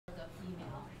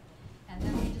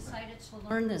to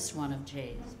learn this one of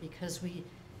Jay's because we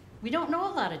don't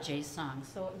know a lot of Jay songs,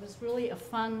 so it was really a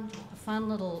fun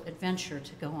little adventure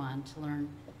to go on to learn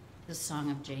this song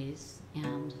of Jay's,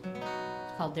 and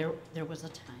it's called There Was a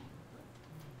Time.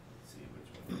 Let's see which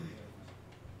one.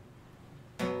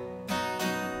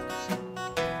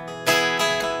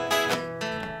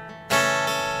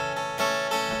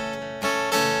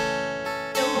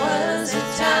 There was a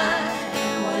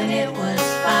time when it was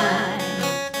fine.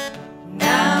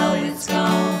 Now it's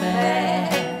gone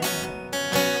bad.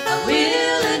 I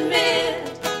will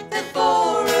admit that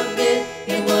for a bit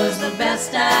it was the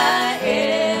best I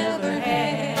ever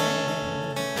had.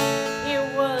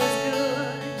 It was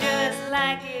good, just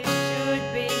like it should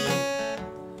be,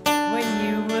 when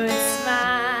you would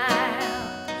smile.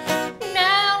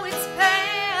 Now it's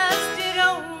past, it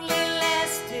only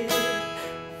lasted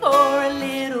for a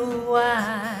little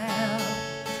while.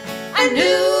 I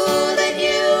knew that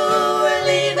you were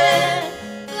leaving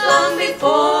long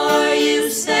before you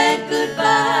said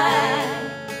goodbye.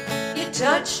 You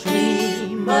touched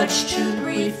me much too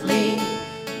briefly,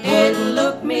 didn't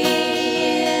look me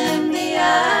in the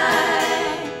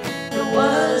eye. There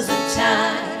was a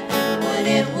time when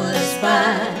it was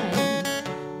fine.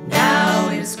 Now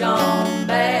it's gone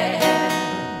bad.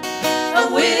 I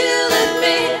will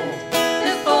admit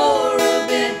that for a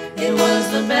bit it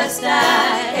was the best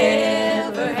I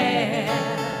ever had.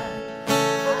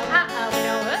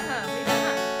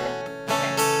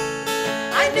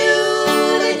 I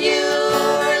knew that you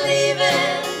were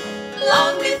leaving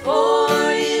long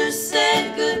before you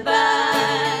said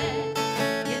goodbye.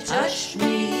 You touched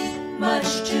me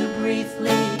much too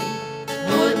briefly,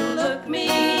 wouldn't look me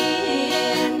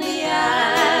in the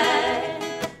eye.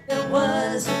 There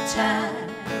was a time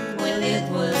when it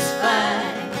was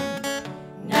fine.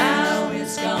 Now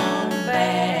it's gone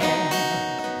bad.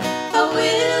 I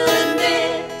will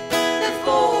admit that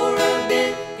for a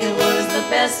bit it was the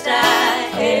best I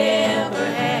ever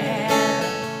had.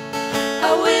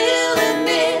 I will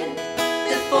admit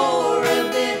that for a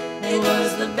bit it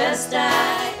was the best I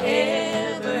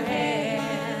ever had.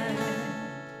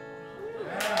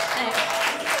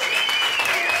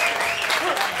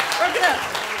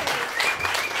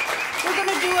 We're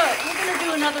gonna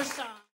do another song.